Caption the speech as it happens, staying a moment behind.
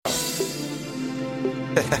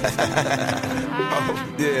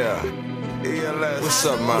Oh, yeah. E.L.S. What's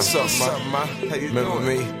up, man? What's up, man? How you remember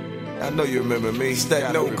doing? Me? I know you remember me.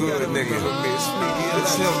 That no good nigga.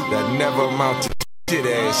 It's him. That never amount to shit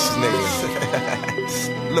ass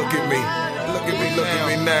nigga. Look at me. Look at me. Look at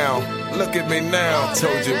me now. Look at me now.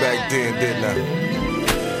 Told you back then, didn't I?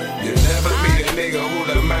 You'll never meet a nigga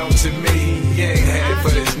who'll amount to me. You ain't had it for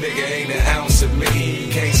this nigga, ain't an ounce of me.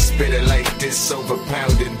 Can't spit it like this over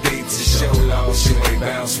pounding beats. To show loss, you ain't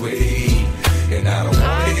bounce with E. And I don't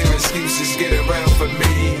wanna hear excuses, get around for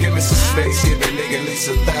me. Give me some space, give a nigga at least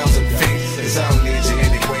 1,000 feet. Cause I don't need you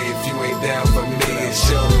anyway if you ain't down for me. And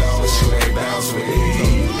show loss, you ain't bounce with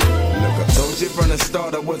E. Look, I told you from the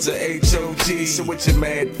start I was a H.O.G. So what you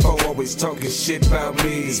mad for? Always talking shit about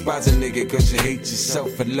me. Despise a nigga cause you hate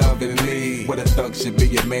yourself for loving me. What a thug should be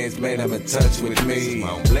your man's man, I'm in touch with me.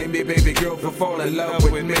 Don't blame me, baby girl, for falling in love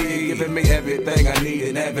with me. Giving me everything I need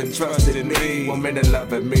and having trusted in me. One minute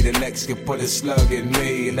loving me, the next can put a slug in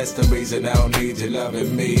me. And that's the reason I don't need you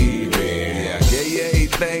loving me. Yeah, I gave you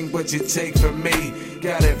everything but you take from me.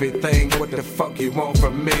 Got everything, what the fuck you want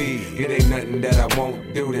from me? It ain't nothing that I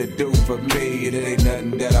won't do to do for me. It ain't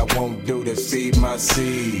nothing that I won't do to feed my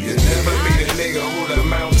seeds. You'll never meet a nigga who'll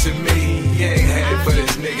amount to me. You ain't had it for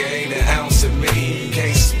this nigga, ain't an ounce of me.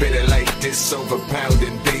 Can't spit it like this over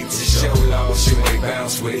pounding beats. To show loss, you ain't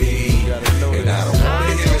bounce with E. And I don't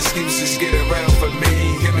wanna hear excuses, get around for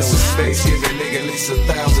me. Give me some space, give a nigga at least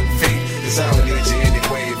 1,000 feet. Cause I don't need you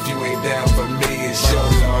anyway if you ain't down for me. And show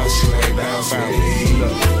loss, you ain't bounce with E.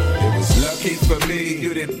 It was lucky for me,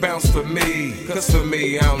 you didn't bounce for me. Cause for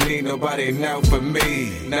me, I don't need nobody now for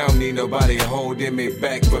me. Now I don't need nobody holding me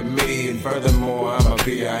back for me. And furthermore, I'm a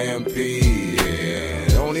VIMP, yeah.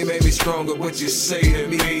 It only made me stronger what you say to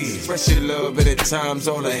me. Express your love and at times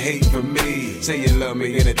all the hate for me. Say you love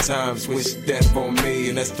me and at times wish death on me.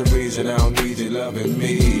 And that's the reason I don't need you loving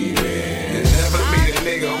me, yeah. You'll never meet a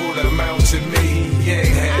nigga who'll amount to me. You ain't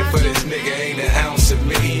had it for this nigga, ain't an ounce of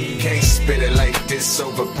me. Can't spit it like this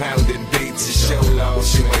over pounding beats. To show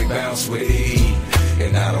loss, you ain't bounce with E.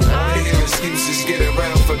 And I don't wanna hear excuses, get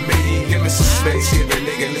around for me. Give me some space, give a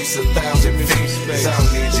nigga at least 1,000 feet. Cause I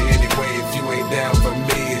don't need you anyway if you ain't down for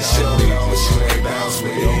me. And show loss, you ain't bounce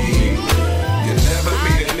with E. You'll never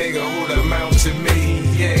meet a nigga who'll amount to me.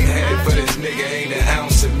 You ain't had it for this nigga, ain't an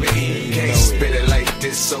ounce of me. Can't spit it like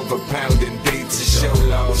this over pounding beats. To show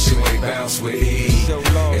loss, you ain't bounce with E.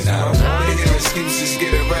 And I don't wanna hear excuses,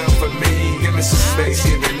 get around for me. Give me some space,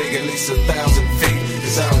 give a nigga at least 1,000 feet.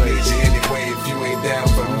 Cause I don't need you anyway if you ain't down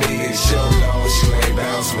for me. And show loss, you ain't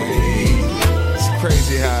bounce with E. It's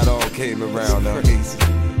crazy how it all came around, though.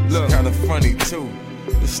 Look, kinda funny too.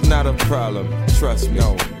 It's not a problem, trust me.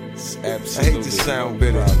 No, it's absolutely. I hate to sound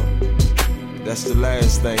bitter. That's the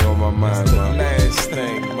last thing on my mind, man. Last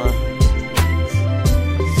thing.